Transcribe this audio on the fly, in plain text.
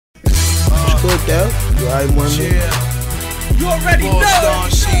Delz? You already want to? You already know.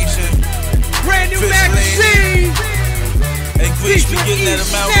 Brand new magazine. Hey, Grease, we getting that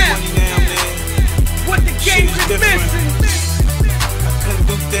amount of money now, man. What the game's missing. I couldn't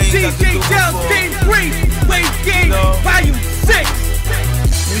do things I could do DJ Delz, before. Game Grease, Wavegang, Volume 6.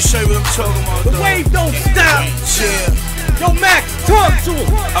 Let me show you what I'm talking about, The though. wave don't stop. Yeah. Yo, Max, talk to him.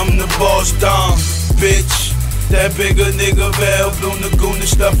 I'm the boss, Dom, bitch. That bigger nigga Val, Blue Lagoon,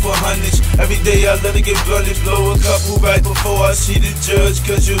 stuff for hundreds. Every day I let it get blunted, blow a couple right before I see the judge.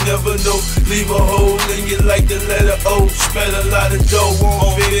 Cause you never know, leave a hole in you like the letter O. Spend a lot of dough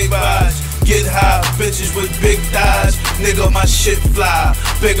on big buys. Get high, bitches with big thighs. Nigga, my shit fly.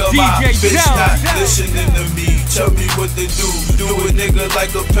 Bigger my bitch not listening to me. Tell me what to do. Do a nigga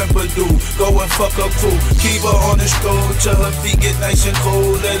like a pimper do. Go and fuck a crew. Keep her on the stove till her feet get nice and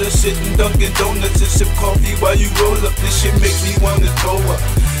cold. Let her sit in Dunkin' Donuts and sip coffee while you roll up. This shit makes me wanna throw up.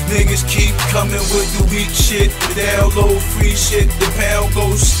 Niggas keep coming with the weak shit. The down low free shit. The pound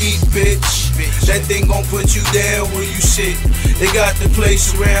goes steep, bitch. That thing gon' put you down where you sit. They got the place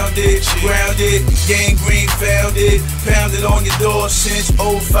surrounded, grounded, gangrene found it, pounded on your door since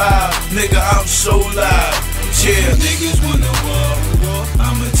 05. Nigga, I'm so live. Yeah, niggas wanna war,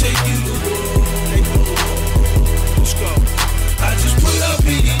 I'ma take you to war. Let's go. I just put up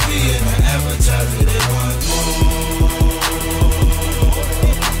PDP and I advertise it, they want more.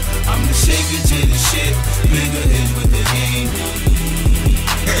 I'm the savior to the shit, nigga is with the game.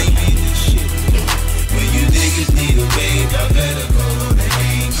 Baby, this shit. When you niggas need a babe, y'all better call on the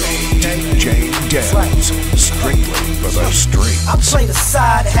game. DJ Delz, strictly for the street. I play the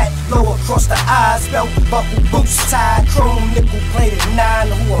side hat, low across the eyes, belt buckle, boots tied, chrome nickel plated 9.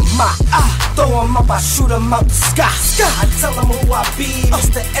 Who am I? Throw him up, I shoot him out the sky. I tell him who I be,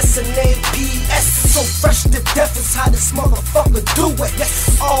 Mr. SNAPS. So fresh to death is how this motherfucker do it.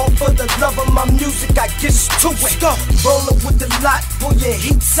 Yes, all for the love of my music, I get to it. Rollin' with the lot, pull your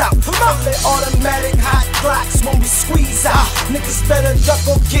heats out. Fully automatic hot blocks when we squeeze out. Niggas better duck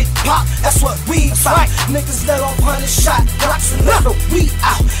or get popped, that's what we about. Niggas let off 100-shot blocks and let the weed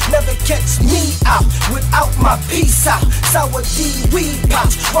out. Never catch me out without my peace out. Sour D weed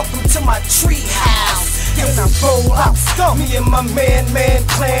pouch, welcome to my tree house. Then I roll out, me and my man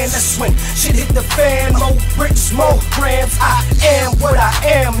clan. That's when shit hit the fan. More bricks, more grams. I am what I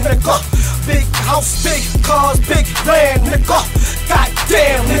am, nigga. Big house, big cars, big land, nigga.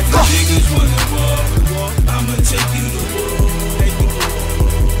 Goddamn, nigga. Niggas wanna war, I'ma take you to war.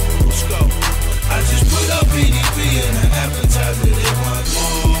 Let's go. I just put up PDP and I advertise it, they want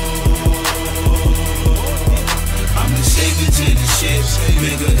more. I'm the savior to the shit,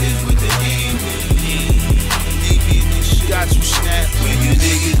 bigger is with the game. Got you snap. When you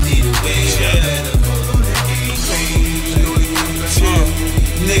niggas need a wave, y'all better call on that game.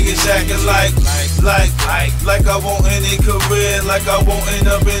 Niggas acting like I won't any career, like I won't end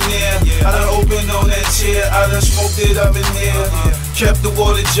up in there. I done opened on that chair, I done smoked it up in here. Kept the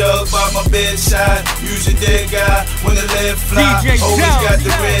water jug by my bedside. Use a dead guy when the lead fly. Always got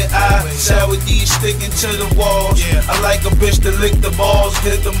the red eye. Sour D sticking to the walls. I like a bitch to lick the balls,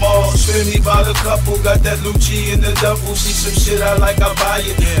 hit them all. Spin me by the couple, got that Lucci in the duffel. See some shit I like, I buy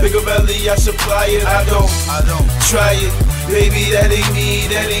it. Bigger belly, I supply it. I don't try it. Baby, that ain't me,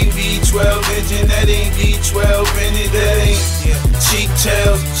 that ain't V12 engine, that ain't V12 in it, that ain't cheap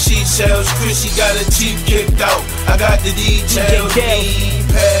tails, she sells, Chrissy got her teeth kicked out. I got the details,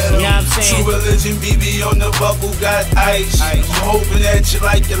 True religion, BB on the buckle, got ice. I'm hoping that you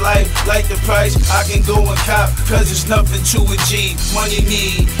like your life, like the price. I can go and cop, cause it's nothing to a G. Money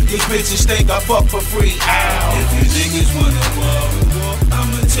me, these bitches think I fuck for free. Ow. If you niggas wanna war,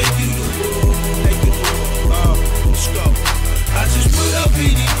 I'ma take you to war. Let's go. I just put up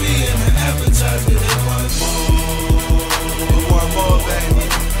PDP and I advertise it, they want more. They want more, baby.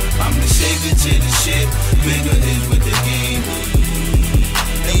 I'm the savior to the shit, bigger is with